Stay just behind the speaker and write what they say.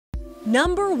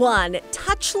Number 1.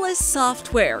 Touchless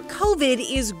software. COVID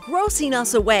is grossing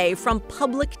us away from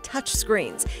public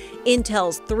touchscreens.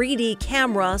 Intel's 3D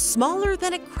camera, smaller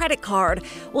than a credit card,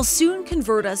 will soon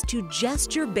convert us to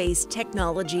gesture-based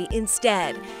technology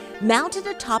instead. Mounted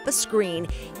atop a screen,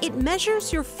 it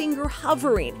measures your finger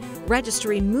hovering,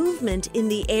 registering movement in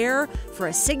the air for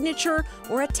a signature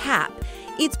or a tap.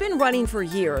 It's been running for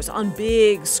years on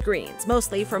big screens,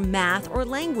 mostly for math or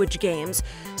language games,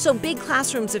 so big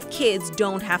classrooms of kids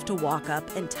don't have to walk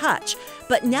up and touch.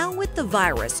 But now with the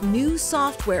virus, new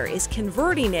software is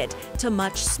converting it to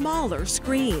much smaller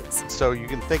screens. So you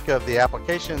can think of the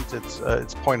applications,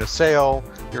 it's point of sale,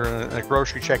 you're in a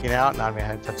grocery checking out, and I'm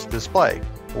going to touch the display,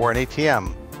 or an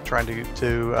ATM trying to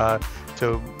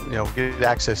get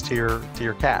access to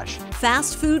your cash.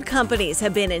 Fast food companies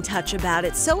have been in touch about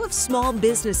it, so have small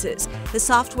businesses. The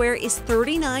software is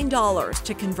 $39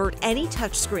 to convert any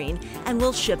touchscreen and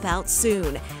will ship out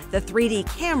soon. The 3D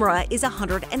camera is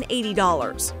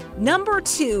 $180. Number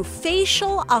 2.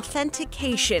 Facial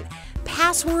authentication.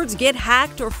 Passwords get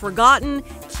hacked or forgotten,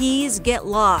 keys get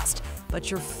lost,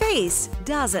 but your face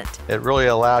doesn't. It really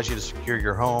allows you to secure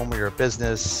your home or your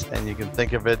business, and you can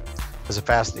think of it as a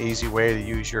fast and easy way to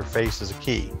use your face as a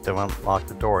key to unlock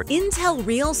the door. Intel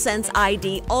RealSense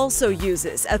ID also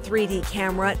uses a 3D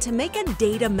camera to make a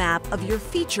data map of your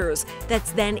features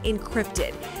that's then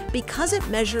encrypted. Because it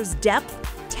measures depth,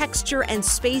 texture, and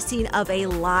spacing of a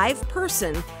live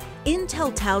person,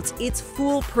 Intel touts it's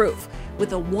foolproof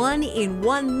with a 1 in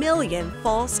 1 million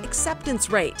false acceptance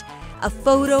rate. A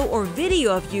photo or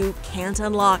video of you can't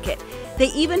unlock it. They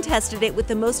even tested it with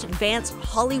the most advanced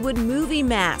Hollywood movie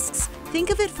masks. Think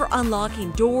of it for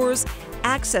unlocking doors,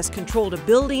 access control to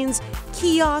buildings,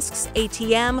 kiosks,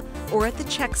 ATM, or at the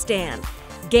check stand.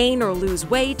 Gain or lose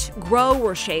weight, grow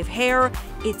or shave hair,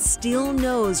 it still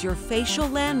knows your facial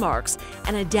landmarks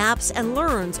and adapts and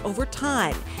learns over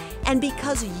time. And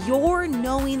because you're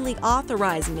knowingly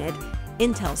authorizing it,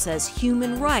 Intel says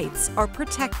human rights are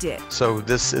protected. So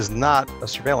this is not a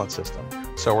surveillance system.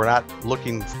 So we're not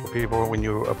looking for people. When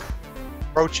you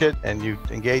approach it and you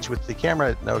engage with the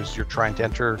camera, it knows you're trying to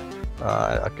enter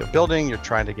a building, you're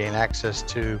trying to gain access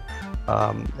to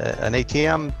an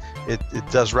ATM. It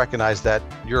does recognize that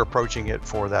you're approaching it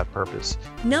for that purpose.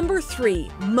 Number 3.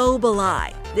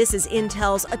 Mobileye. This is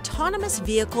Intel's autonomous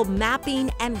vehicle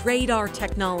mapping and radar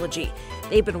technology.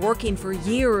 They've been working for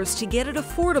years to get it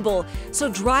affordable so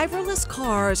driverless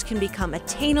cars can become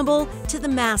attainable to the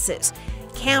masses.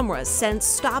 Cameras sense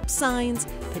stop signs,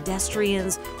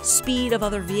 pedestrians, speed of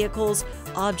other vehicles,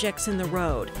 objects in the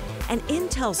road. And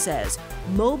Intel says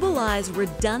Mobileye's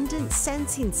redundant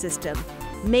sensing system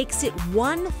makes it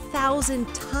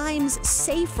 1,000 times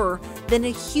safer than a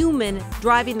human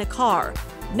driving the car.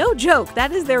 No joke,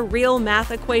 that is their real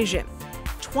math equation.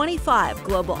 25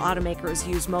 global automakers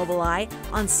use Mobileye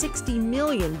on 60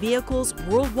 million vehicles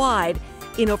worldwide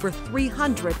in over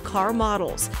 300 car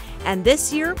models. And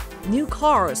this year, new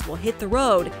cars will hit the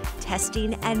road,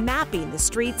 testing and mapping the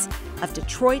streets of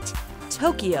Detroit,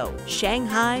 Tokyo,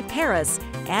 Shanghai, Paris,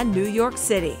 and New York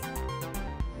City.